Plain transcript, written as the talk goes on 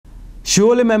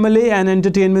Cinemela and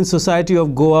Entertainment Society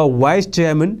of Goa Vice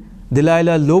Chairman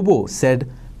Delilah Lobo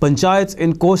said panchayats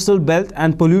in Coastal Belt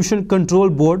and Pollution Control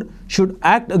Board should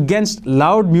act against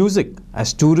loud music,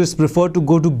 as tourists prefer to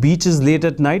go to beaches late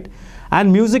at night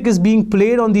and music is being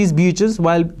played on these beaches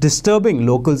while disturbing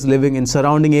locals living in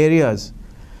surrounding areas.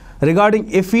 Regarding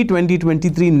Iffi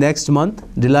 2023 next month,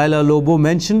 Delilah Lobo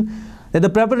mentioned that the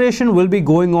preparation will be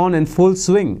going on in full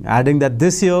swing, adding that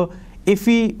this year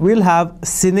Iffi will have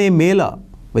Cinemela,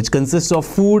 which consists of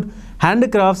food,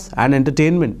 handicrafts and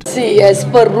entertainment. See, as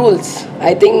per rules,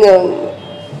 I think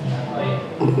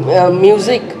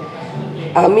music,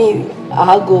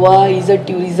 Goa is a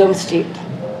tourism state.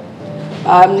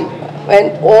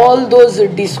 When all those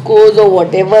discos or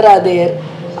whatever are there,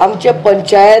 Amcha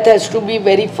Panchayat has to be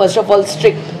very, first of all,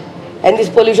 strict. And this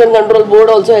pollution control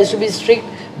board also has to be strict,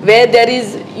 where there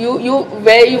is,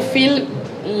 where you feel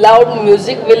loud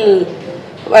music will,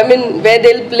 where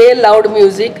they'll play loud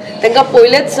music, tenka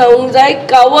poilet sounds I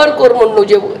cover kor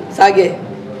monnuje sage,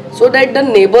 so that the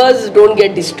neighbors don't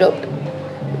get disturbed.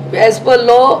 As per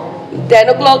law, 10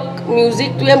 o'clock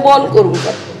music tu bon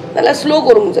korunga, nala slow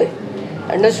korunga.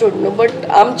 Understood? No, but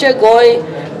amche goy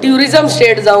tourism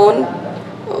state zaun,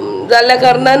 zalla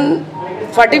karnan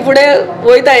fati fude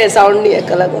hoita hai sound ni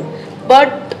ekala kon.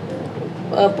 But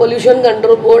pollution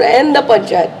control board and the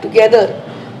panchayat together,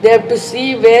 they have to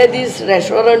see where these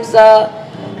restaurants are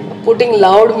putting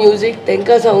loud music.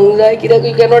 Tenka sounds like you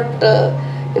cannot,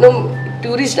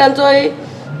 tourists and so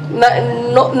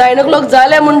 9 o'clock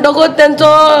zale mundoko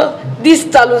tenso this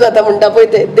chalu jata munda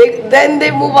poite. Then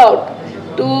they move out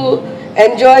to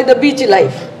enjoy the beach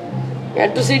life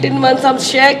and to sit in some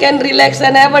shack and relax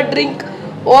and have a drink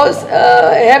or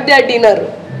have their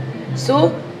dinner.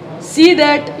 So see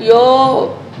that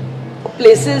your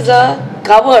places are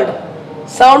covered,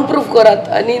 soundproof korat,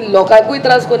 ani लोकांकूय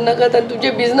त्रास करू नाकात आणि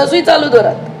तुझे बिझनेसही चालू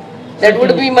धरात. That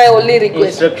would be my only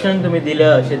request. Instruction तुम्ही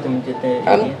दिल्या असे तुमचे ते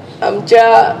आमच्या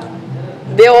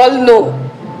they all know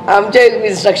आमच्या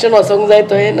instruction असंग जाय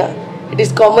तो है ना. It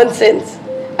is common sense.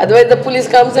 Otherwise the police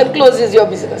comes and closes your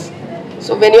business.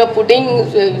 So when you are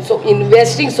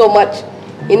investing so much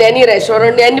in any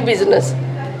restaurant, any business,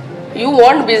 you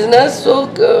want business, so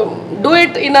do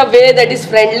it in a way that is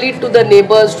friendly to the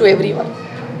neighbors, to everyone.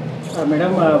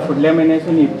 Madam फुडल्या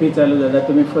महिन्यासून IFFI चालू झाला,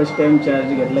 तुम्ही first time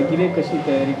charge घेतला, कशी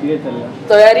तयारी चालला?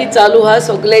 तयारी चालू हा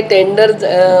सगळे टेंडर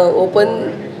ओपन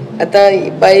आता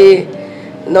बाय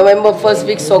नोव्हेंबर फर्स्ट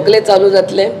वीक सगळे चालू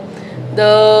जातले. द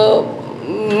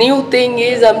न्यू थिंग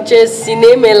इज आमचे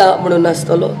सिनेमेला म्हणून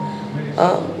आसतलो,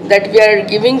 that we are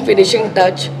giving finishing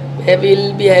touch. We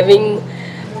will be having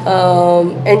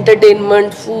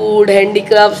entertainment, food,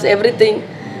 handicrafts, everything.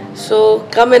 So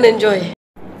come and enjoy.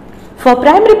 For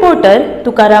Prime Reporter,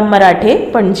 Tukaram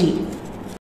Marathe, Panji.